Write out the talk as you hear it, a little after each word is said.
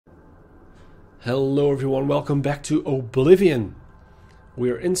Hello everyone, welcome back to Oblivion.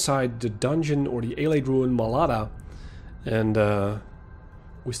 We are inside the dungeon or the Ayleid ruin Malada, and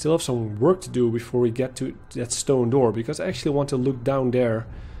we still have some work to do before we get to that stone door, because I actually want to look down there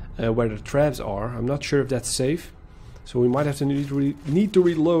where the traps are. I'm not sure if that's safe, so we might have to need to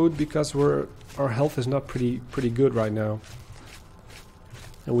reload because our health is not pretty good right now.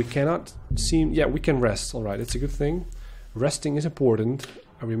 And we cannot seem... yeah, we can rest, alright, it's a good thing. Resting is important.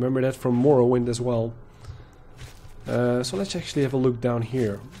 I remember that from Morrowind as well. So let's actually have a look down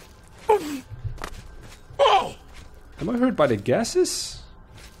here. Am I hurt by the gases?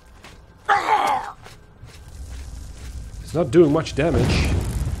 It's not doing much damage.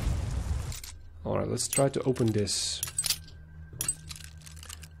 Alright, let's try to open this.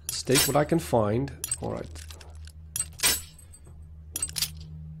 Let's take what I can find. Alright.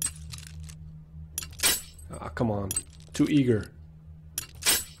 Ah, come on. Too eager.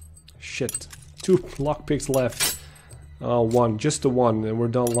 Shit. 2 lockpicks left. One. Just the one. And we're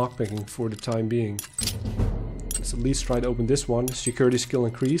done lockpicking for the time being. Let's at least try to open this one. Security skill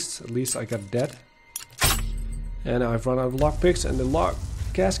increased. At least I got that. And I've run out of lockpicks. And the lock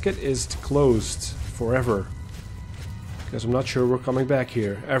casket is closed forever. Because I'm not sure we're coming back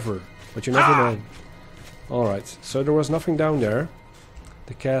here. Ever. But you never know. Alright. So there was nothing down there.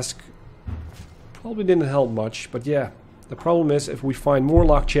 The cask probably didn't help much. But yeah. The problem is if we find more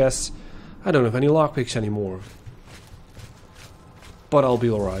lock chests, I don't have any lockpicks anymore. But I'll be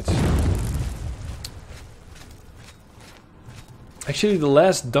alright. Actually, the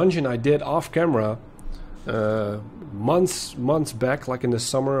last dungeon I did off camera, months back, like in the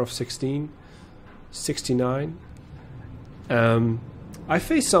summer of 69, I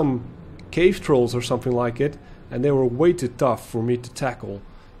faced some cave trolls or something like it, and they were way too tough for me to tackle.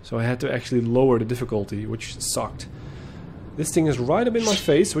 So I had to actually lower the difficulty, which sucked. This thing is right up in my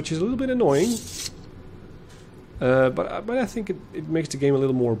face, which is a little bit annoying. But I think it makes the game a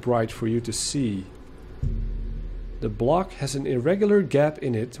little more bright for you to see. The block has an irregular gap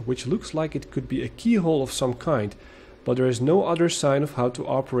in it, which looks like it could be a keyhole of some kind, but there is no other sign of how to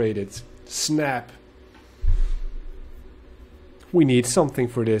operate it. Snap! We need something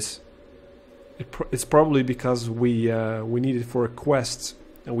for this. It's probably because we need it for a quest,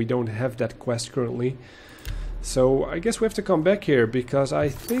 and we don't have that quest currently. So I guess we have to come back here, because I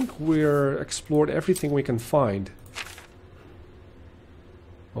think we're explored everything we can find.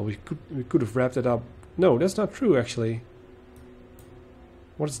 Well, we could have wrapped it up. No, that's not true actually.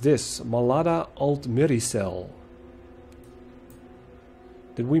 What is this? Malada Alt Miricel.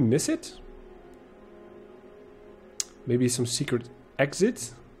 Did we miss it? Maybe some secret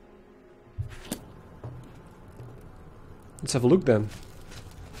exit? Let's have a look then.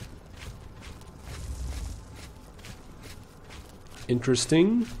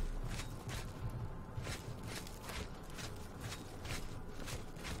 Interesting.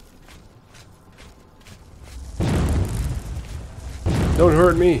 Don't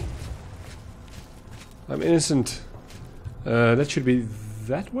hurt me. I'm innocent. That should be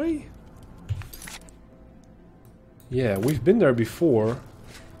that way? Yeah, we've been there before.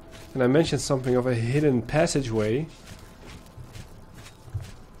 And I mentioned something of a hidden passageway.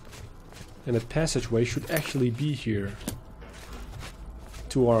 And the passageway should actually be here.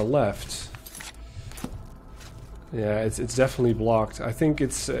 To our left. Yeah, it's definitely blocked. I think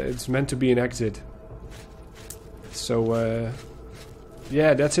it's meant to be an exit. So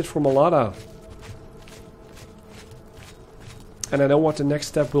yeah, that's it for Malada. And I know what the next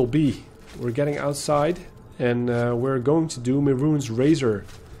step will be. We're getting outside and we're going to do Mehrunes Razor.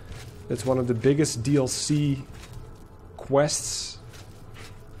 That's one of the biggest DLC quests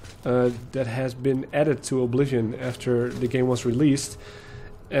that has been added to Oblivion after the game was released.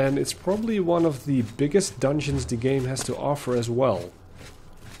 And it's probably one of the biggest dungeons the game has to offer as well.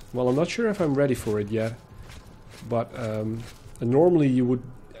 Well, I'm not sure if I'm ready for it yet. But normally you would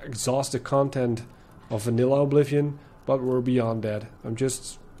exhaust the content of vanilla Oblivion, but we're beyond that. I'm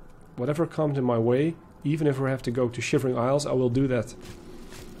just... whatever comes in my way, even if we have to go to Shivering Isles, I will do that.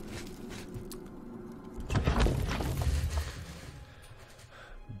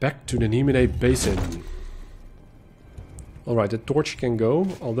 Back to the Nimine Basin. Alright, the torch can go,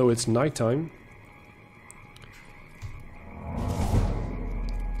 although it's nighttime.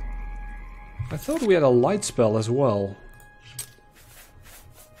 I thought we had a light spell as well.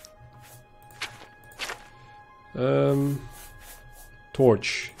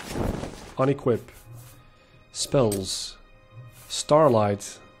 Torch. Unequip. Spells.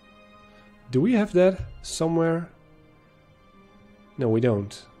 Starlight. Do we have that somewhere? No, we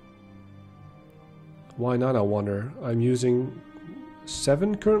don't. Why not, I wonder? I'm using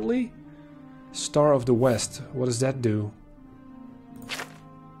 7 currently. Star of the West. What does that do?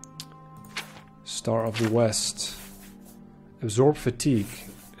 Star of the West. Absorb fatigue.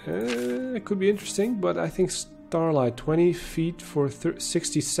 It could be interesting, but I think Starlight 20 feet for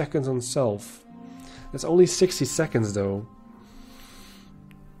 60 seconds on self. That's only 60 seconds though.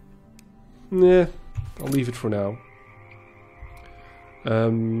 Nah, I'll leave it for now.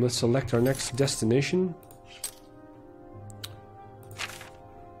 Let's select our next destination.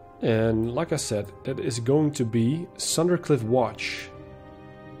 And like I said, that is going to be Sundercliff Watch.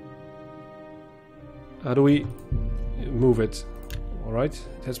 How do we move it? Alright,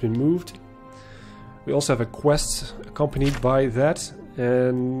 it has been moved. We also have a quest accompanied by that.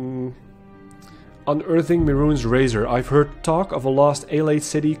 And Unearthing Mehrunes Razor. I've heard talk of a lost Ayleid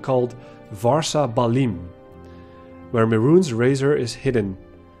city called Varsa Balim, where Mehrunes Razor is hidden.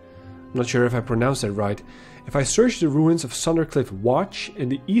 I'm not sure if I pronounced that right. If I search the ruins of Sundercliff Watch in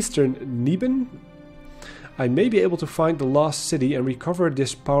the eastern Niben, I may be able to find the lost city and recover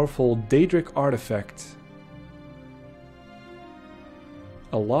this powerful Daedric artifact.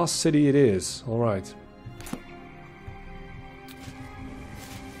 A lost city it is, alright.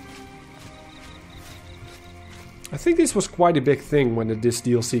 I think this was quite a big thing when this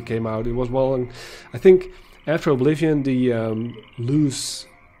DLC came out. It was I think after Oblivion the loose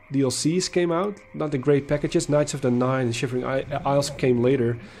DLCs came out, not the great packages. Knights of the Nine and Shivering Isles came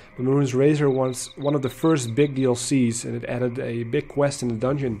later, but Mehrunes Razor was one of the first big DLCs, and it added a big quest in the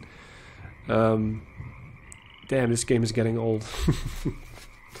dungeon. Damn, this game is getting old.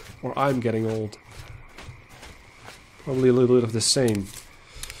 Or I'm getting old. Probably a little bit of the same.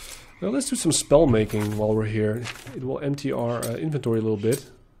 Now let's do some spell making while we're here. It will empty our inventory a little bit.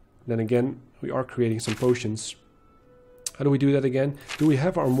 Then again, we are creating some potions. How do we do that again? Do we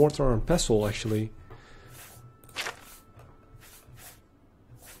have our mortar and pestle actually?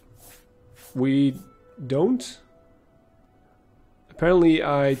 We don't? Apparently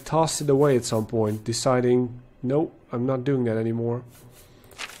I tossed it away at some point, deciding, no, I'm not doing that anymore.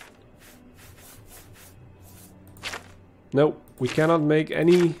 No, we cannot make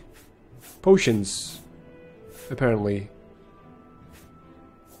any potions, apparently.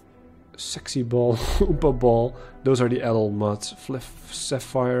 Sexy ball, Oompa ball. Those are the Adel mods.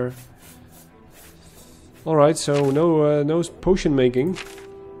 Sapphire. Alright, so no potion making.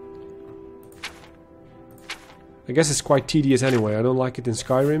 I guess it's quite tedious anyway. I don't like it in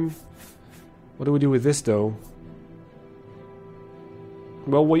Skyrim. What do we do with this though?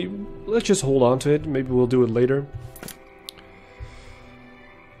 Well, let's just hold on to it. Maybe we'll do it later.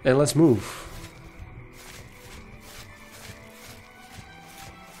 And let's move.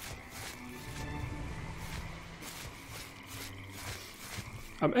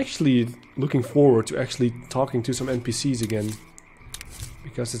 I'm actually looking forward to actually talking to some NPCs again,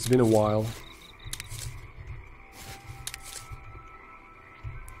 because it's been a while.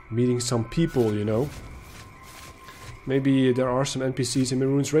 Meeting some people, you know. Maybe there are some NPCs in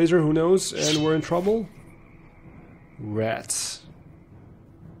Mehrunes Razor, who knows, and we're in trouble. Rats.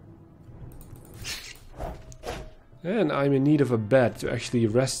 And I'm in need of a bed to actually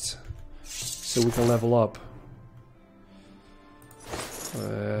rest, so we can level up.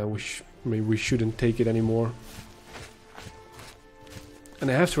 Maybe we shouldn't take it anymore. And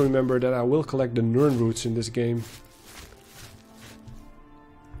I have to remember that I will collect the Nirn roots in this game.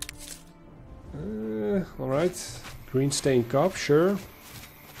 Alright, green stained cup, sure.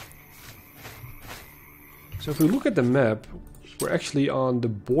 So if we look at the map, we're actually on the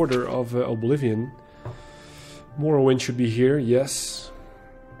border of Oblivion. Morrowind should be here, yes.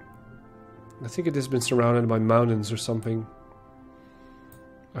 I think it has been surrounded by mountains or something.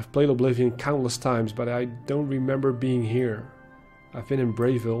 I've played Oblivion countless times, but I don't remember being here. I've been in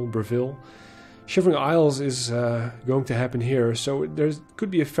Breville. Shivering Isles is going to happen here, so there could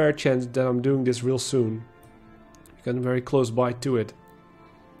be a fair chance that I'm doing this real soon. Because I'm very close by to it.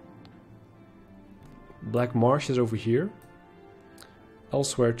 Black Marsh is over here.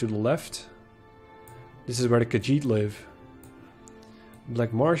 Elsewhere to the left. This is where the Khajiit live.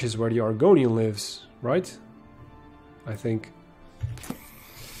 Black Marsh is where the Argonian lives, right? I think.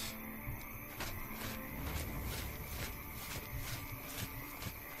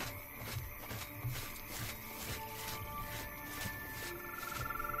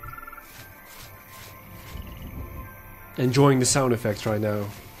 Enjoying the sound effects right now.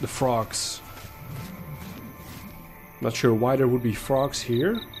 The frogs. Not sure why there would be frogs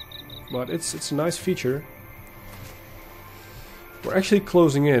here, but it's a nice feature. We're actually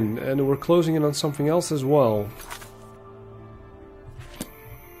closing in, and we're closing in on something else as well.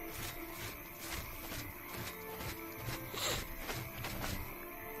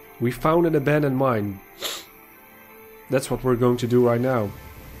 We found an abandoned mine. That's what we're going to do right now.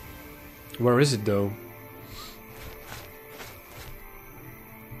 Where is it though?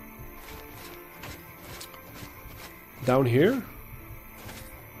 Down here?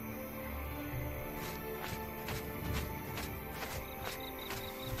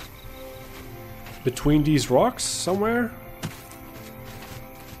 Between these rocks somewhere?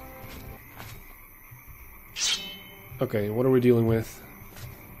 Okay, what are we dealing with?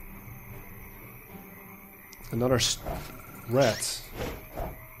 Another rat.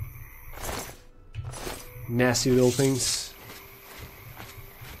 Nasty little things.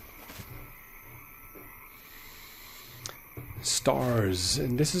 Stars.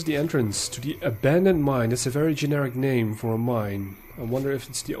 And this is the entrance to the abandoned mine. It's a very generic name for a mine. I wonder if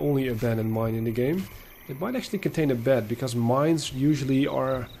it's the only abandoned mine in the game. It might actually contain a bed, because mines usually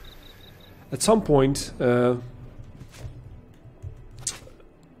are at some point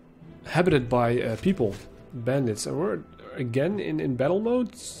habited by people, bandits. And we're again in battle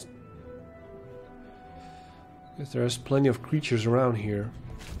mode. There's plenty of creatures around here.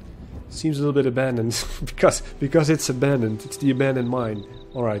 Seems a little bit abandoned because it's abandoned. It's the abandoned mine.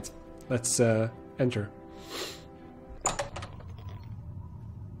 All right, let's enter.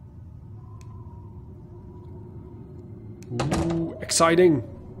 Ooh, exciting!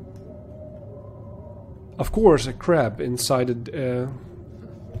 Of course, a crab inside a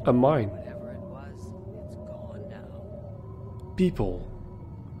mine. Whatever it was, it's gone now. People,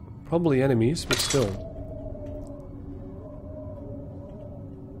 probably enemies, but still.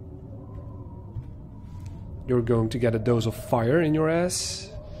 You're going to get a dose of fire in your ass.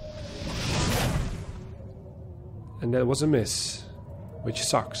 And that was a miss, which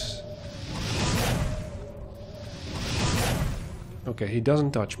sucks. Okay, he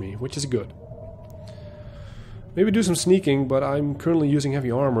doesn't touch me, which is good. Maybe do some sneaking, but I'm currently using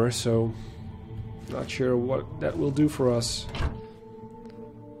heavy armor, so not sure what that will do for us.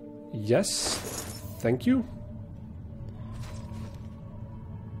 Yes, thank you.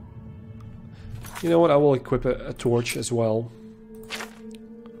 You know what, I will equip a torch as well.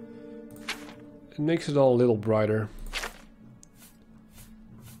 It makes it all a little brighter.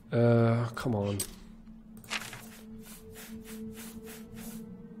 Come on.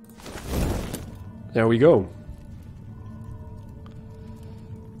 There we go.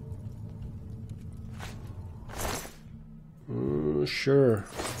 Sure.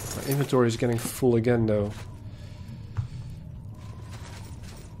 My inventory is getting full again though.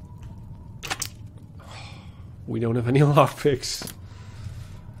 We don't have any lockpicks.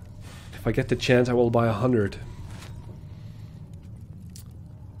 If I get the chance, I will buy 100.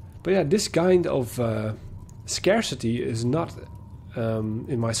 But yeah, this kind of scarcity is not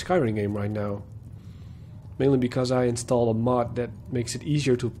in my Skyrim game right now. Mainly because I installed a mod that makes it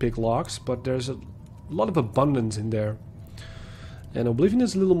easier to pick locks, but there's a lot of abundance in there. And Oblivion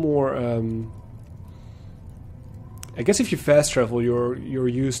is a little more... I guess if you fast travel, you're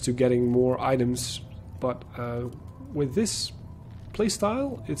used to getting more items. But with this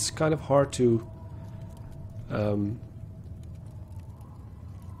playstyle, it's kind of hard to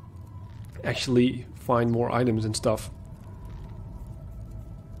actually find more items and stuff.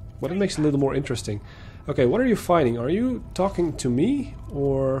 But it makes it a little more interesting. Okay, what are you fighting? Are you talking to me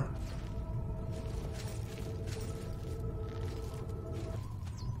or...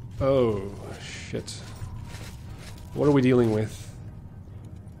 Oh, shit. What are we dealing with?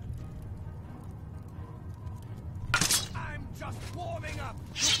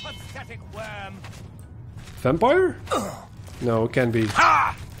 Vampire? No, it can't be.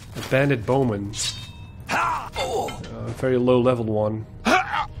 A bandit bowman. Very low level one.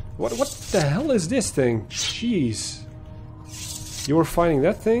 What the hell is this thing? Jeez. You were fighting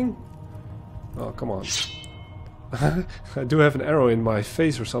that thing? Oh, come on. I do have an arrow in my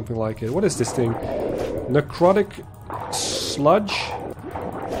face or something like it. What is this thing? Necrotic sludge?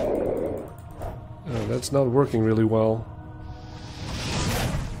 Oh, that's not working really well.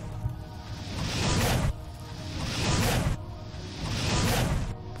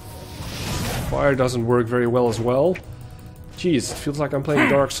 Fire doesn't work very well as well. Jeez, it feels like I'm playing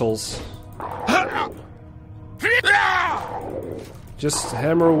Dark Souls. Just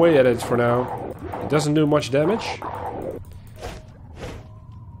hammer away at it for now. It doesn't do much damage.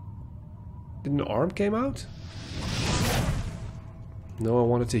 Did an arm came out? No, I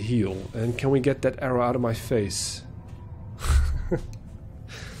wanted to heal. And can we get that arrow out of my face?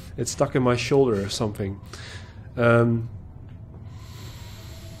 It's stuck in my shoulder or something.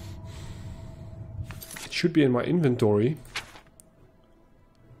 It should be in my inventory.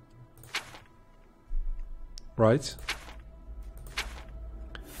 Right?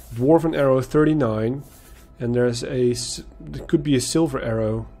 Dwarven arrow 39. And there's a... There could be a silver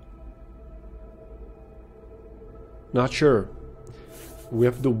arrow. Not sure. We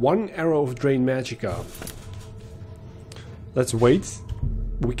have the one arrow of Drain Magicka. Let's wait.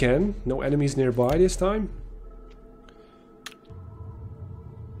 We can. No enemies nearby this time.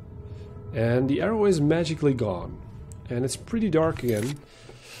 And the arrow is magically gone. And it's pretty dark again.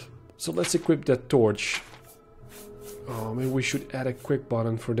 So let's equip that torch. Oh, maybe we should add a quick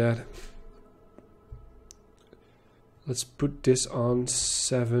button for that. Let's put this on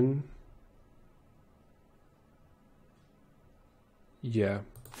 7. Yeah.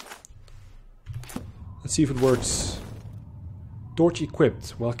 Let's see if it works. Torch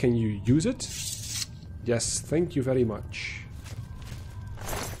equipped. Well, can you use it? Yes, thank you very much.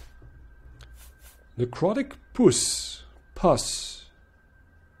 Necrotic pus.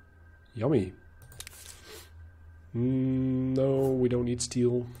 Yummy. No, we don't need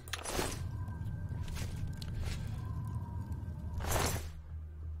steel.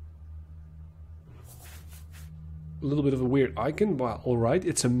 A little bit of a weird icon, but alright.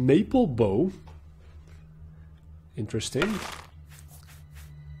 It's a maple bow. Interesting.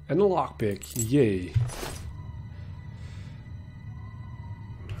 And a lockpick. Yay.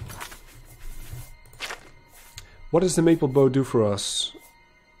 What does the maple bow do for us?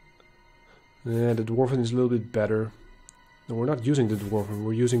 The dwarven is a little bit better. No, we're not using the dwarven,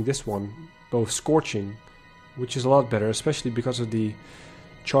 we're using this one. Bow of Scorching. Which is a lot better, especially because of the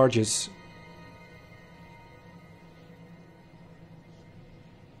charges.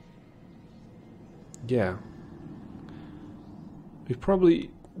 Yeah. We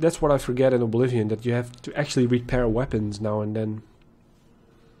probably... That's what I forget in Oblivion, that you have to actually repair weapons now and then.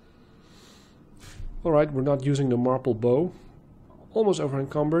 Alright, we're not using the marble bow. Almost over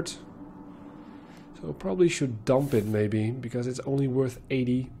encumbered. So probably should dump it maybe, because it's only worth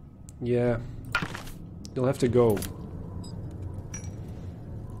 80. Yeah. You'll have to go.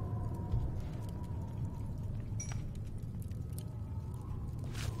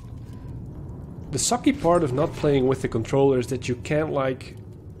 The sucky part of not playing with the controller is that you can't like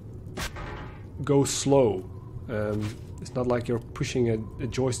go slow. It's not like you're pushing a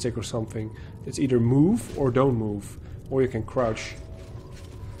joystick or something. It's either move or don't move, or you can crouch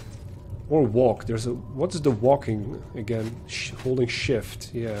or walk. There's a what is the walking again? Holding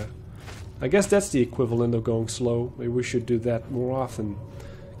shift. Yeah, I guess that's the equivalent of going slow. Maybe we should do that more often.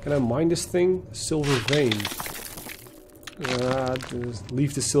 Can I mine this thing? Silver vein. Just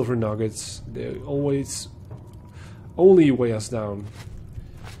leave the silver nuggets. They always only weigh us down.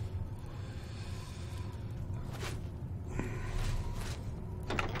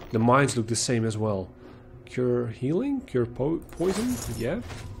 The mines look the same as well. Cure healing? Cure poison? Yeah.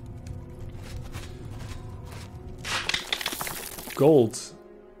 Gold.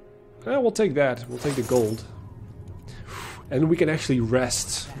 We'll take that. We'll take the gold. And we can actually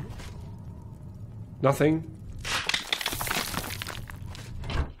rest. Nothing.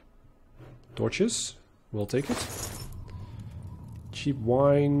 Torches. We'll take it. Cheap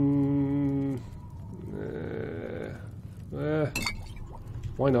wine.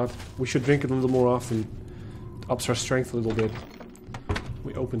 Why not? We should drink it a little more often. It ups our strength a little bit.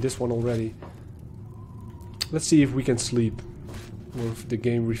 We opened this one already. Let's see if we can sleep. Or if the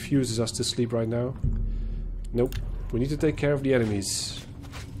game refuses us to sleep right now. Nope. We need to take care of the enemies.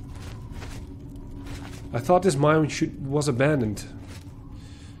 I thought this mine was abandoned.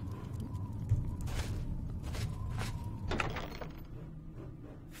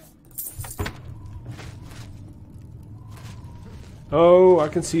 Oh, I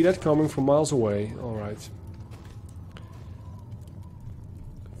can see that coming from miles away. Alright.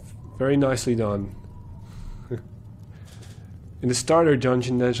 Very nicely done. In the starter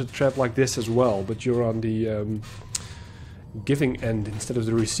dungeon there's a trap like this as well, but you're on the giving end instead of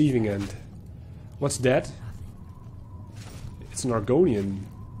the receiving end. What's that? It's an Argonian.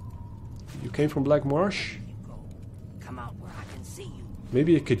 You came from Black Marsh? Come out where I can see you.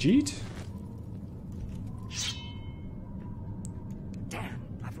 Maybe a Khajiit?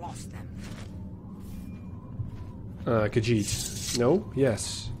 Khajiit. No?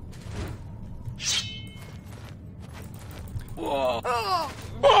 Yes.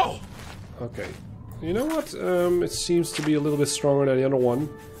 Okay. You know what? It seems to be a little bit stronger than the other one.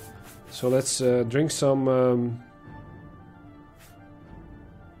 So let's drink some...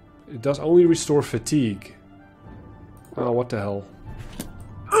 It does only restore fatigue. Oh, what the hell.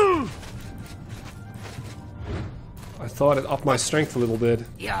 I thought it upped my strength a little bit.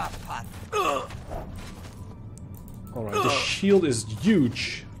 Yeah, pot. Alright, the shield is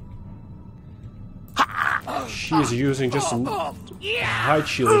huge. she is using just a height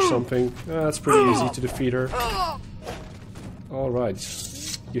shield or something. That's pretty easy to defeat her.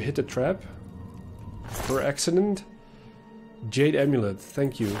 Alright. You hit the trap. Per accident. Jade amulet,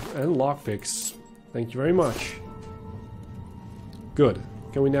 thank you. And lockpicks. Thank you very much. Good.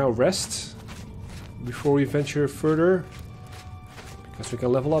 Can we now rest before we venture further? Because we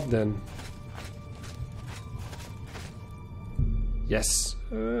can level up then. Yes.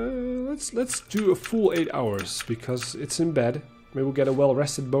 Let's do a full 8 hours because it's in bed. Maybe we'll get a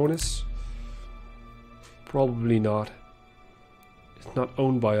well-rested bonus. Probably not. It's not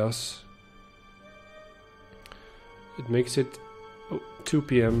owned by us. It makes it 2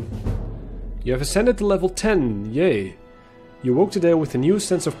 PM. You have ascended to level 10. Yay. You woke today with a new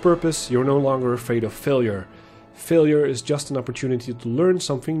sense of purpose. You're no longer afraid of failure. Failure is just an opportunity to learn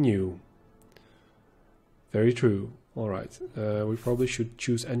something new. Very true. Alright. We probably should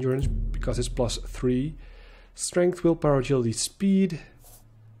choose endurance because it's +3. Strength, willpower, agility, speed.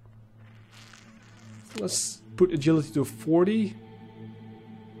 Let's put agility to 40.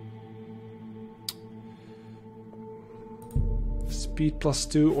 Speed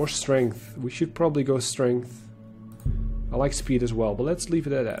 +2 or strength. We should probably go strength. I like speed as well, but let's leave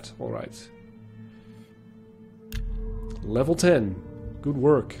it at that. Alright. Level 10. Good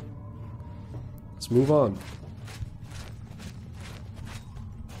work. Let's move on.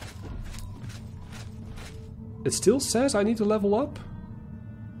 It still says I need to level up?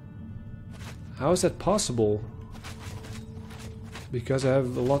 How is that possible? Because I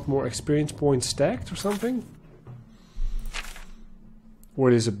have a lot more experience points stacked or something?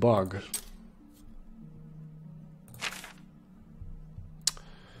 Or it is a bug?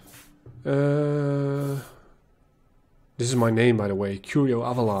 This is my name, by the way, Curio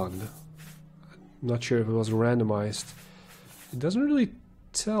Avalon. Not sure if it was randomized. It doesn't really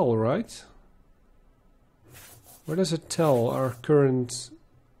tell, right? Where does it tell our current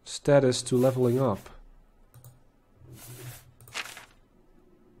status to leveling up?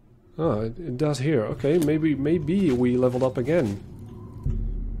 Oh, it does here. Okay, maybe we leveled up again.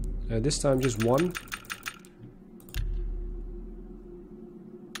 This time just 1.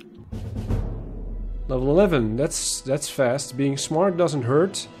 Level 11. That's fast. Being smart doesn't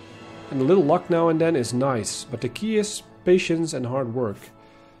hurt, and a little luck now and then is nice. But the key is patience and hard work.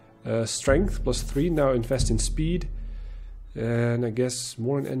 Strength +3. Now invest in speed, and I guess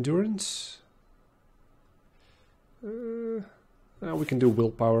more in endurance. Now we can do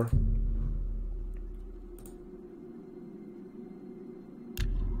willpower.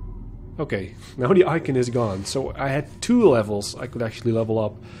 Okay, now the icon is gone. So I had 2 levels I could actually level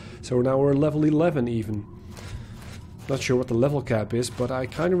up. So now we're level 11 even. Not sure what the level cap is, but I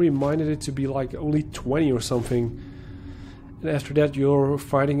kind of reminded it to be like only 20 or something. And after that you're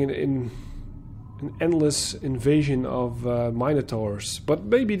fighting in an endless invasion of minotaurs. But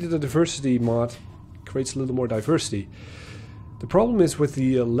maybe the diversity mod creates a little more diversity. The problem is with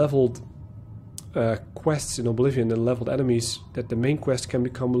the leveled quests in Oblivion and leveled enemies that the main quest can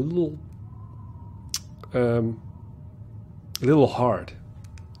become a little hard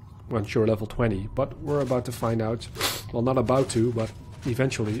once you're level 20, but we're about to find out. Well, not about to, but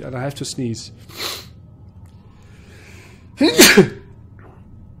eventually. And I have to sneeze.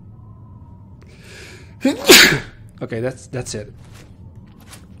 Okay, that's it.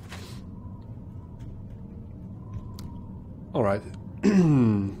 Alright.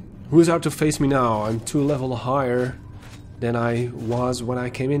 Who's out to face me now? I'm 2 levels higher than I was when I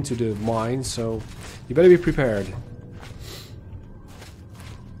came into the mine, so you better be prepared.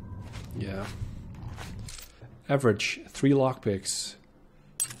 Yeah. Average 3 lockpicks.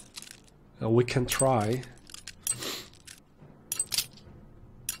 We can try.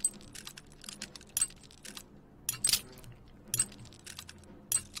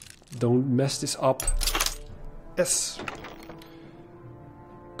 Don't mess this up. Yes.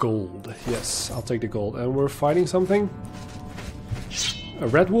 Gold. Yes, I'll take the gold. And we're fighting something. A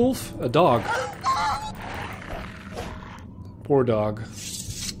red wolf? A dog. Poor dog.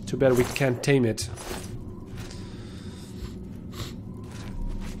 Too bad we can't tame it.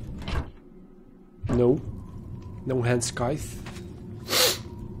 No. No hand scythe.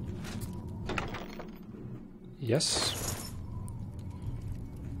 Yes.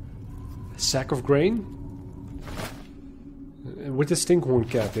 A sack of grain? With the stinkhorn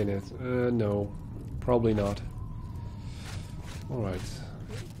cap in it? No. Probably not. Alright.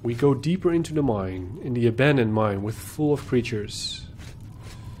 We go deeper into the mine. In the abandoned mine with full of creatures.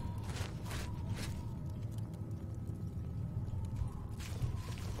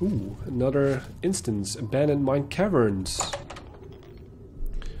 Ooh, another instance. Abandoned mine caverns.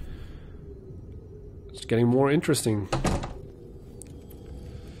 getting more interesting.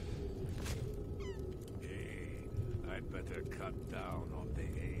 Hey, I'd better cut down on the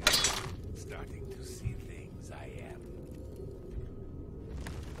ale. Starting to see things I am.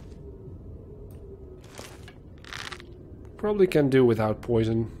 Probably can do without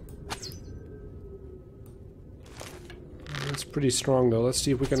poison. It's pretty strong though. Let's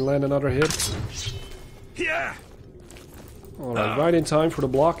see if we can land another hit. Yeah. Alright, right in time for the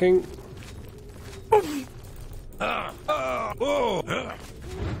blocking.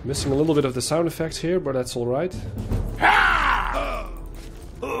 Missing a little bit of the sound effects here, but that's alright.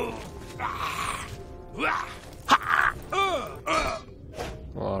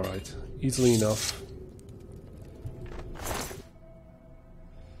 Alright, easily enough.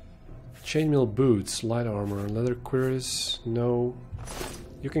 Chainmail boots, light armor, leather cuirass, no.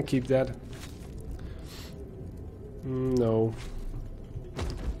 You can keep that. No.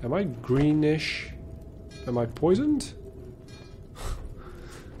 Am I greenish? Am I poisoned?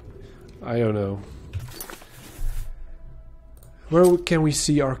 I don't know. Where can we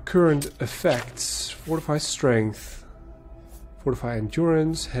see our current effects? Fortify strength, fortify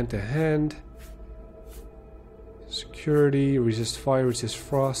endurance, hand to hand, security, resist fire, resist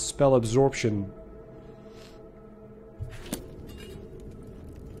frost, spell absorption.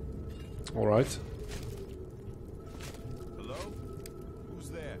 Alright. Hello? Who's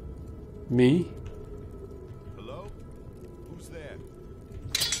there? Me? Hello? Who's there?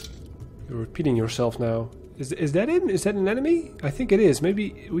 You're repeating yourself now. Is that him? Is that an enemy? I think it is.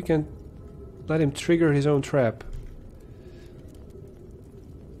 Maybe we can let him trigger his own trap.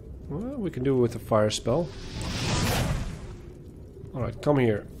 Well, we can do it with a fire spell. Alright, come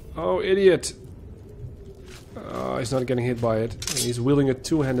here. Oh, idiot! He's not getting hit by it. He's wielding a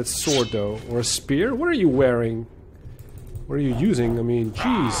two-handed sword, though. Or a spear? What are you wearing? What are you using? I mean,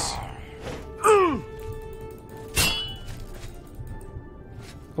 jeez.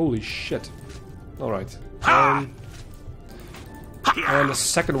 Holy shit. Alright. And the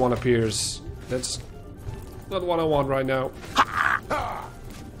second one appears. That's not what I want right now.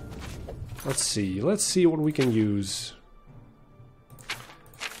 Let's see. Let's see what we can use.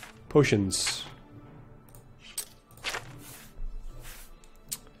 Potions.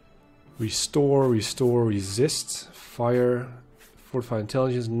 Restore, restore, resist. Fire. Fortify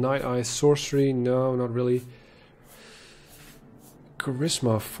intelligence. Night eye, sorcery. No, not really.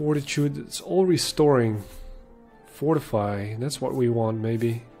 Charisma, fortitude. It's all restoring. Fortify. That's what we want,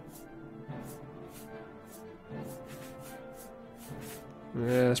 maybe.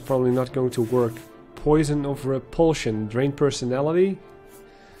 Yeah, that's probably not going to work. Poison of repulsion. Drain personality.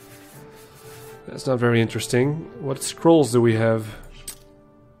 That's not very interesting. What scrolls do we have?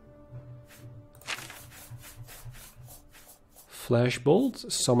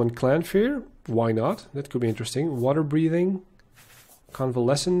 Flashbolt. Summon Clanfear. Why not? That could be interesting. Water breathing.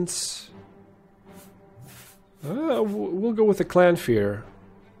 Convalescence. We'll go with the Clanfear.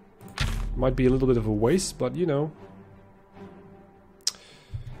 Might be a little bit of a waste, but you know.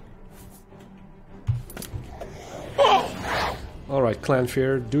 Alright,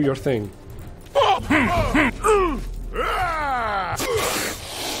 Clanfear, do your thing.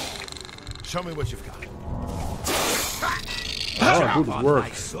 Show me what you've got. Oh, good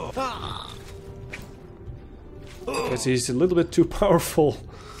work. Guess he's a little bit too powerful.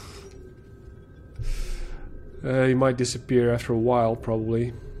 He might disappear after a while,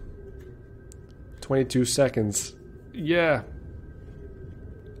 probably. 22 seconds. Yeah.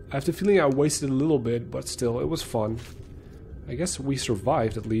 I have the feeling I wasted a little bit, but still, it was fun. I guess we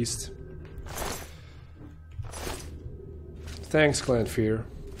survived, at least. Thanks, Clanfear.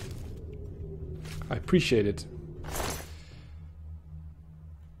 I appreciate it.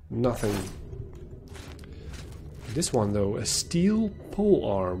 Nothing. This one, though, a steel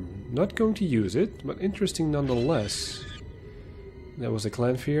polearm. Not going to use it, but interesting nonetheless. That was a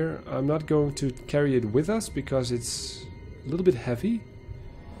Clanfear. I'm not going to carry it with us because it's a little bit heavy.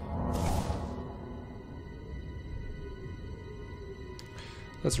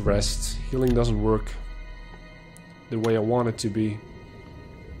 Let's rest. Healing doesn't work the way I want it to be.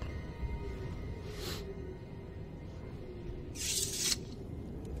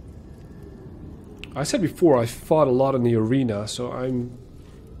 I said before, I fought a lot in the arena, so I'm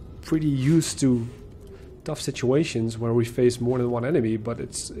pretty used to tough situations where we face more than one enemy, but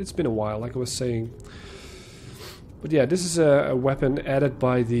it's been a while, like I was saying. But yeah, this is a weapon added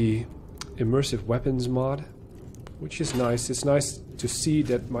by the Immersive Weapons mod, which is nice. It's nice to see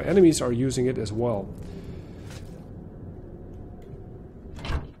that my enemies are using it as well.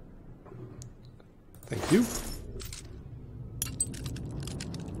 Thank you.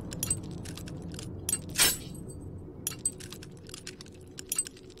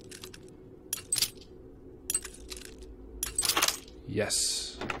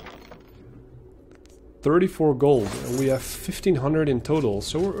 Yes. 34 gold, and we have 1500 in total,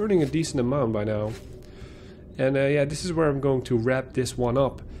 so we're earning a decent amount by now. And yeah, this is where I'm going to wrap this one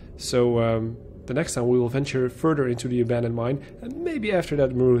up. So the next time we will venture further into the abandoned mine, and maybe after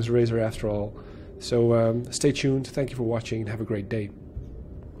that Maroon's Razor after all. So stay tuned, thank you for watching, and have a great day.